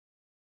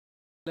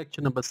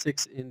Lecture number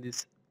 6 in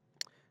this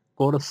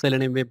course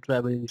Selenium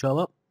Webdriver in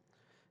Java.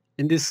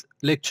 In this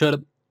lecture,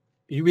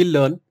 you will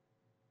learn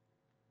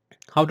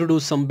how to do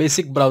some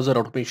basic browser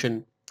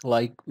automation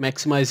like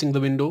maximizing the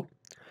window,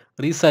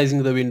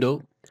 resizing the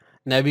window,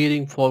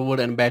 navigating forward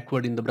and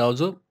backward in the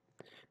browser,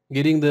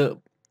 getting the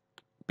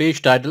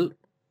page title,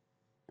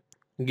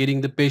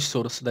 getting the page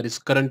source, that is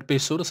current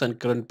page source and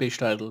current page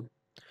title.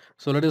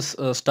 So let us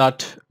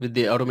start with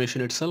the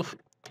automation itself.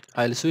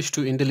 I'll switch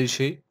to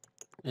IntelliJ,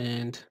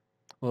 and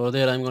over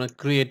there I'm going to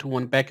create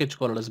one package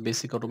called as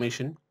basic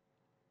automation.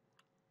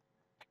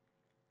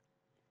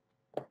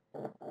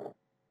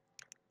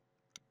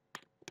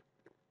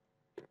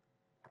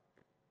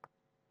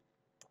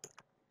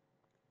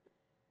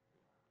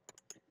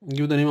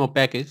 Give the name of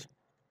package,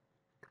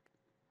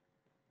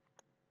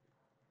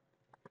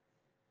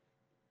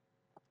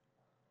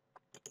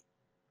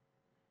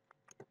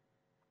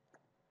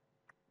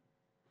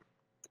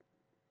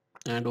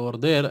 and over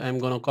there I'm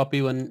going to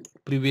copy one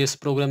previous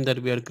program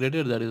that we had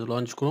created, that is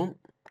launch Chrome.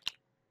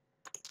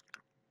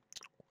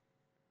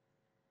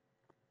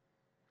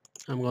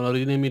 I'm going to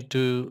rename it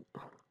to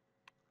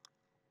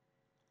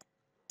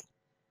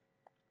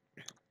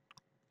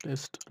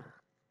test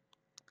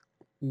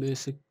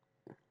basic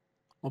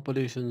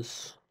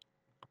operations,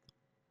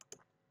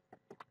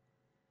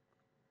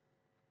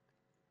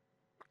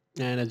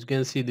 and as you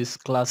can see this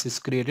class is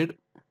created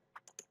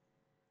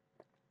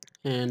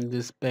and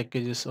these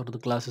packages or the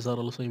classes are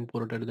also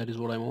imported. That is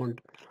what I want,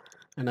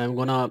 and I'm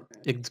gonna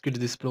execute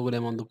this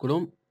program on the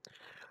Chrome.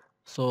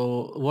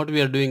 So what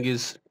we are doing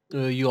is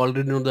you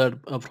already know that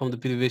from the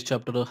previous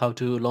chapter how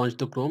to launch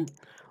the Chrome.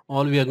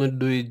 All we are going to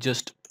do is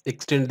just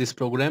extend this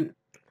program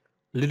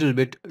little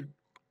bit.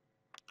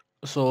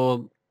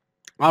 So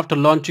after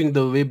launching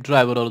the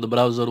WebDriver or the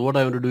browser, what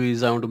I want to do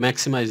is I want to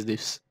maximize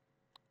this.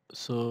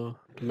 So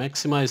to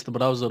maximize the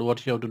browser,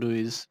 what you have to do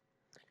is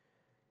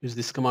use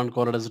this command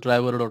called as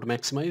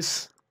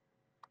driver.maximize.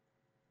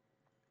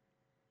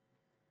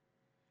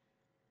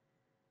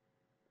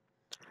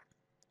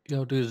 You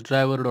have to use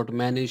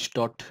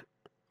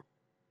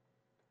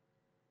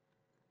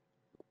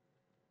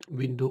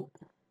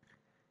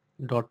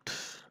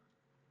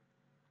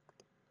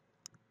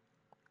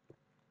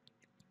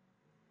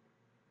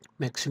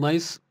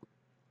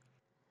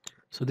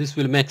So this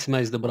will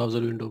maximize the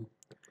browser window.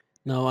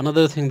 Now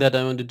another thing that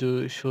I wanted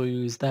to show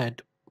you is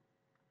that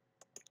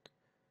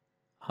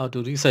how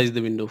to resize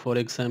the window. For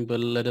example,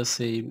 let us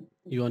say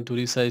you want to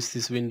resize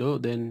this window,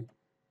 then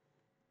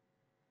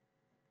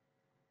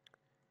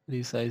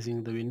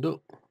resizing the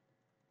window.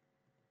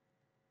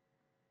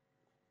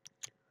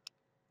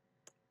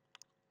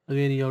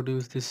 Again you have to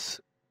use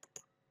this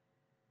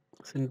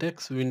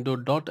syntax window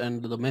dot,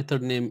 and the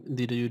method name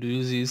that you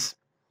use is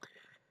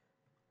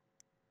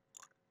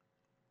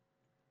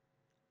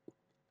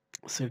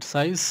set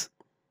size,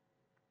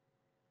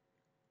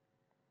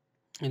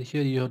 and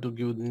here you have to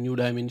give new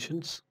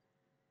dimensions.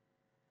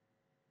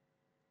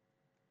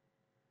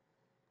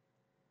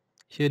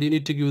 Here you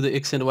need to give the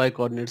x and y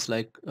coordinates,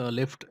 like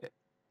left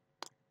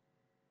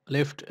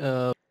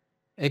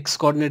x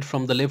coordinate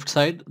from the left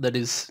side, that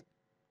is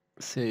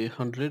say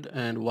 100,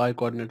 and y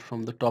coordinate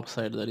from the top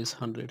side, that is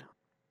 100.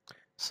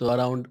 So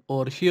around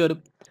or here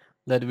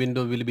that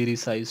window will be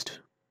resized.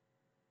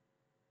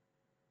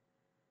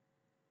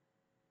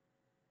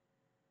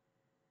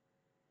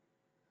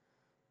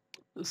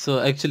 So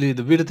actually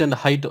the width and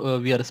height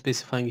we are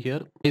specifying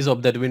here. Size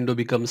of that window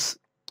becomes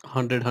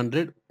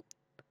 100.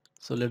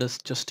 So let us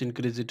just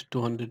increase it to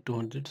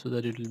 200 so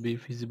that it will be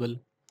feasible.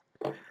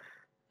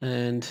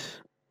 And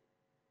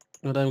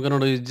what I'm gonna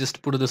do is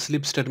just put the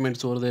sleep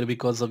statements over there,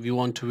 because we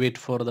want to wait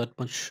for that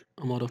much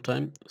amount of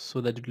time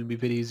so that it will be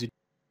very easy.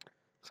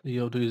 So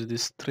you have to use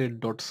this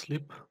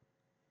thread.sleep.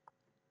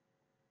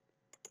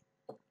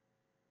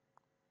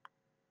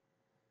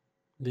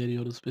 There you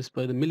have to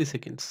specify the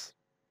milliseconds,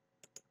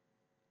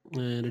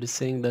 and it is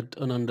saying that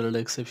unhandled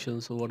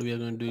exception. So what we are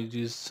going to do is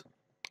use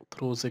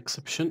throws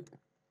exception.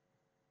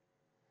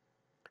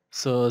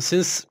 So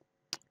since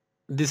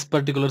this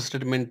particular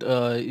statement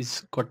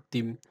is got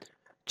the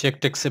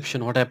checked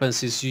exception, what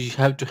happens is you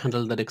have to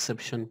handle that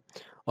exception,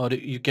 or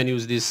you can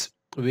use this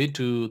way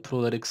to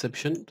throw that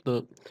exception to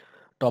the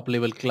top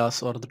level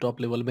class or the top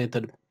level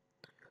method.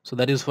 So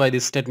that is why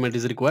this statement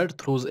is required,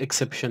 throws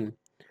exception.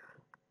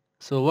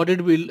 So what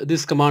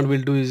this command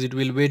will do is it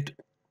will wait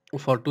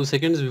for 2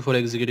 seconds before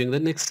executing the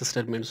next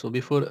statement. So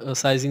before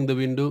sizing the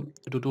window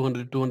to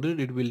 200,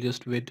 it will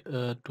just wait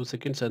 2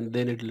 seconds, and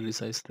then it will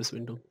resize this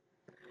window.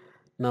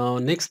 Now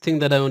next thing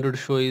that I wanted to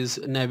show is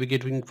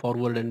navigating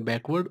forward and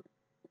backward.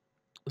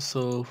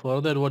 So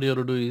for that, what you have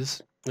to do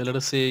is, let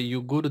us say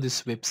you go to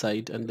this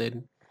website, and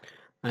then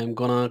I'm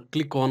gonna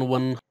click on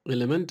one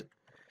element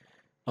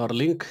or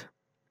link.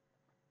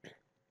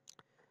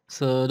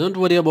 So don't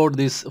worry about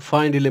this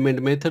find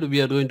element method. We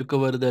are going to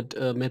cover that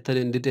method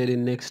in detail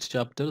in next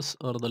chapters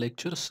or the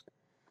lectures.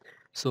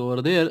 So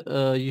over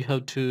there you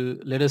have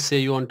to, let us say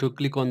you want to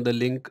click on the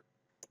link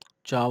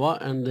Java,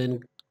 and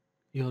then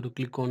you have to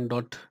click on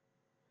dot,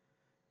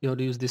 you have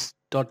to use this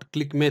dot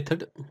click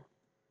method.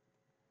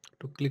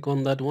 to click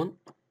on that one.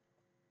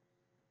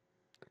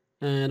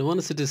 And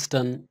once it is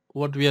done,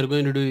 what we are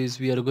going to do is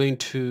we are going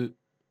to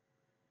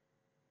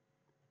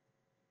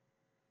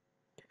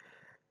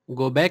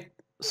go back.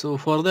 So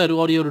for that,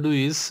 what you have to do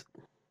is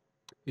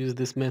use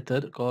this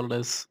method called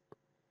as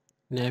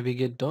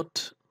navigate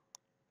dot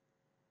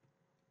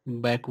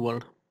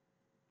backward.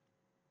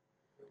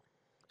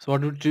 So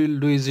what it will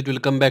do is it will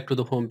come back to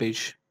the home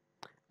page.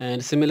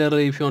 And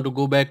similarly, if you want to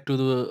go back to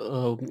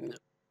the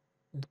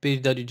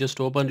page that you just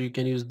opened, you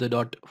can use the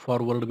dot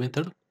forward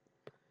method.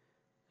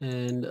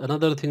 And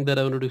another thing that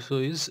I want to show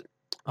is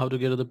how to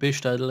get the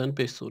page title and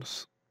page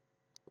source.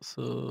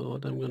 So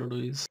what I'm going to do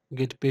is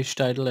get page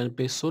title and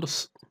page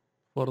source.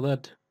 For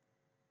that,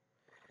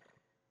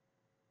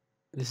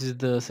 this is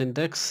the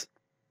syntax.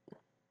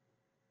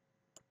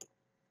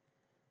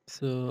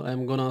 So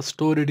I'm gonna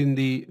store it in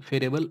the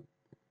variable,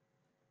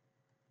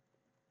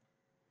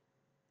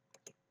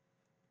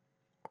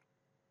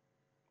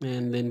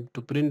 and then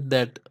to print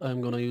that I'm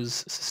gonna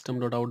use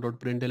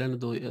system.out.println,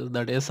 though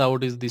that s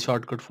out is the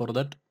shortcut for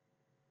that.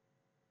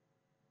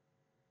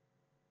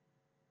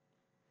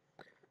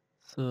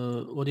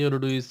 So what you have to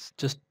do is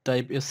just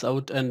type s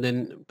out and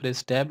then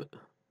press tab,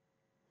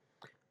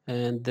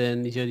 and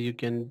then here you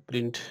can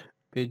print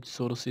page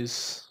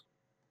sources.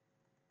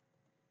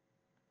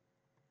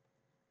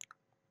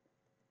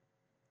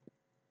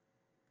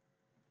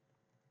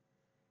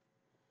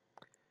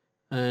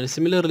 And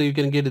similarly, you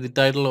can get the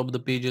title of the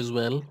page as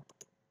well.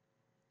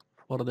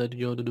 For that,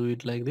 you have to do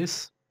it like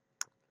this.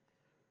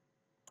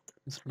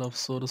 Instead of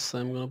source,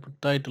 I'm gonna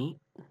put title,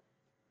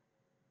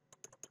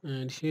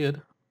 and here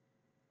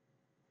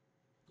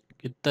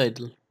get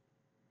title.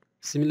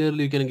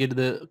 Similarly, you can get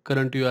the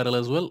current URL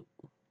as well.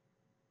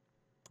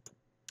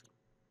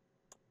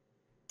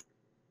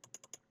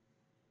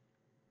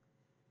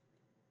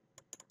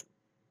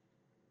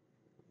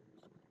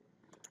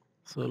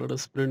 So let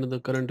us print the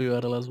current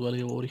URL as well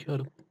over here.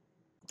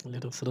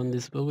 Let us run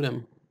this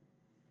program.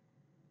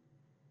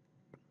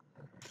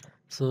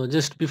 So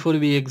just before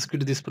we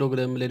execute this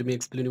program, let me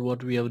explain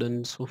what we have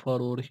done so far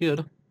over here.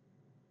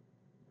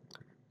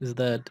 Is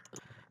that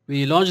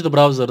we launched the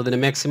browser, then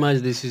maximize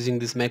this using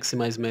this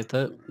maximize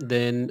method.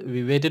 Then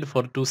we waited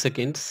for 2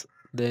 seconds.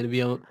 Then we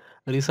have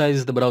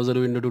resized the browser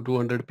window to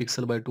 200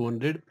 pixel by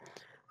 200.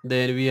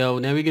 Then we have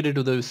navigated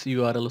to the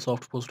URL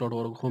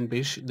softpost.org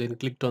homepage. Then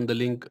clicked on the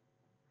link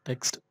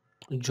text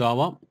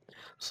Java.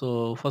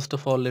 So first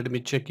of all, let me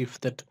check if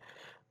that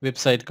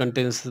website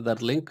contains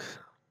that link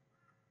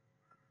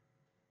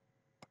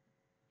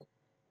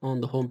on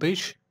the home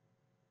page.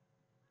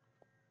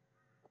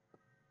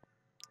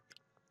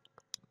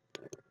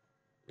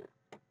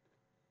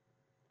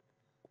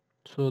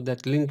 So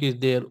that link is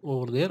there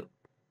over there.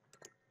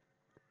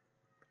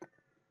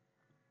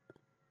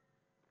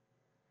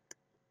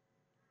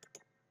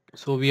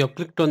 So we have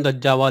clicked on the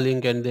Java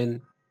link, and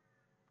then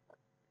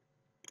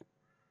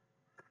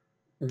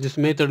this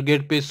method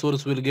get page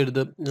source will get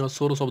the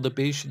source of the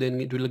page, then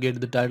it will get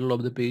the title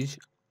of the page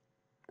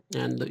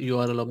and the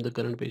URL of the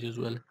current page as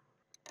well.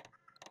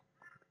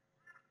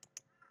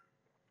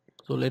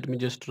 So let me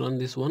just run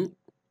this one.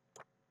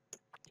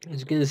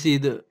 As you can see,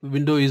 the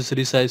window is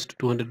resized to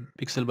 200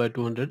 pixel by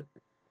 200,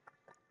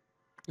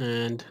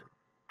 and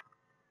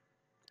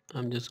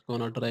I'm just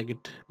gonna drag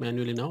it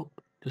manually now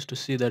just to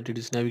see that it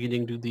is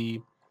navigating to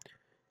the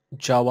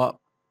Java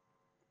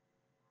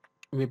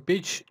web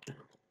page.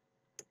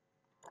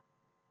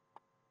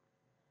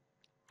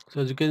 So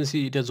as you can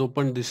see, it has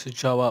opened this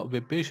Java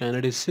web page, and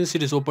it is, since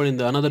it is open in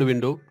the another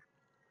window,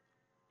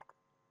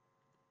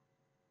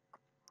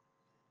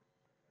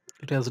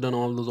 it has done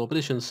all those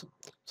operations.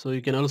 So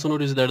you can also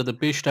notice that the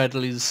page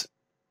title is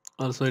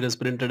also it has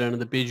printed, and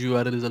the page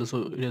URL is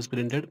also it has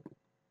printed,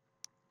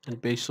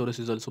 and page source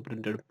is also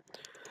printed.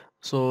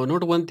 So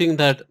note one thing,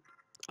 that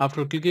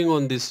after clicking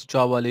on this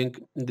Java link,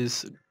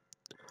 this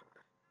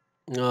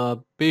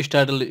page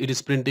title, it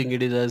is printing,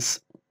 it is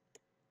as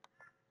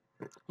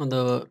on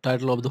the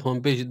title of the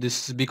home page.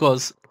 This is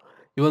because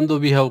even though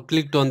we have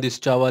clicked on this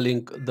Java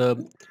link,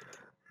 the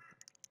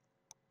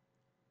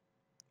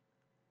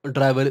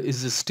driver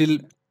is still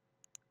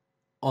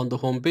on the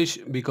home page,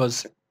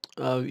 because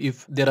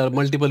if there are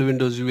multiple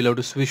windows, you will have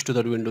to switch to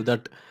that window.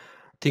 That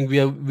thing we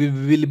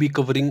will be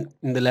covering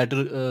in the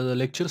later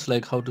lectures,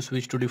 like how to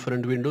switch to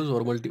different windows,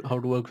 or how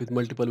to work with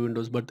multiple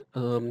windows. But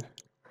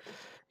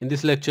in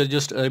this lecture,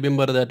 just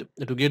remember that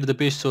to get the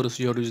page source,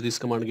 you have to use this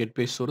command get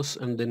page source,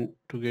 and then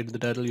to get the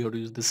title, you have to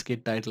use this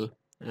get title,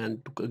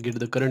 and to get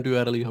the current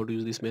URL, you have to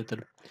use this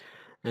method,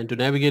 and to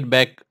navigate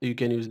back, you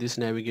can use this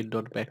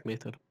navigate.back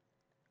method.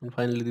 And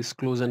finally, this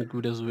close and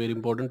quit is very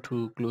important,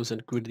 to close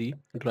and quit the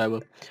driver.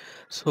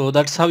 So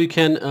that's how you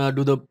can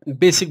do the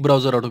basic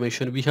browser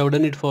automation. We have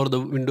done it for the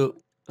window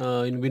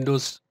in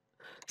Windows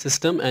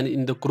system and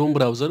in the Chrome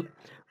browser,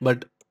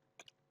 but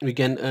we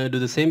can do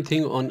the same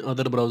thing on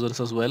other browsers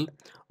as well.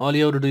 All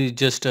you have to do is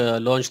just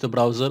launch the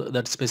browser,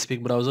 that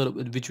specific browser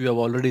which we have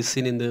already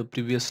seen in the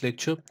previous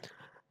lecture,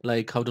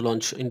 like how to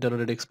launch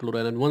Internet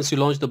Explorer. And once you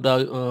launch the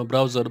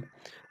browser,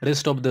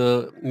 rest of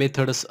the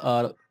methods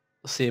are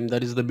Same,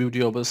 that is the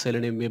beauty of a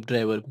Selenium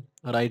WebDriver.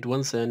 Write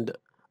once and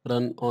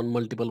run on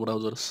multiple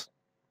browsers.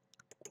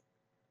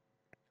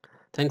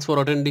 Thanks for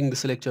attending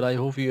this lecture. I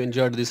hope you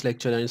enjoyed this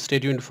lecture and stay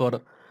tuned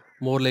for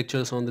more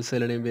lectures on the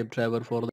Selenium WebDriver for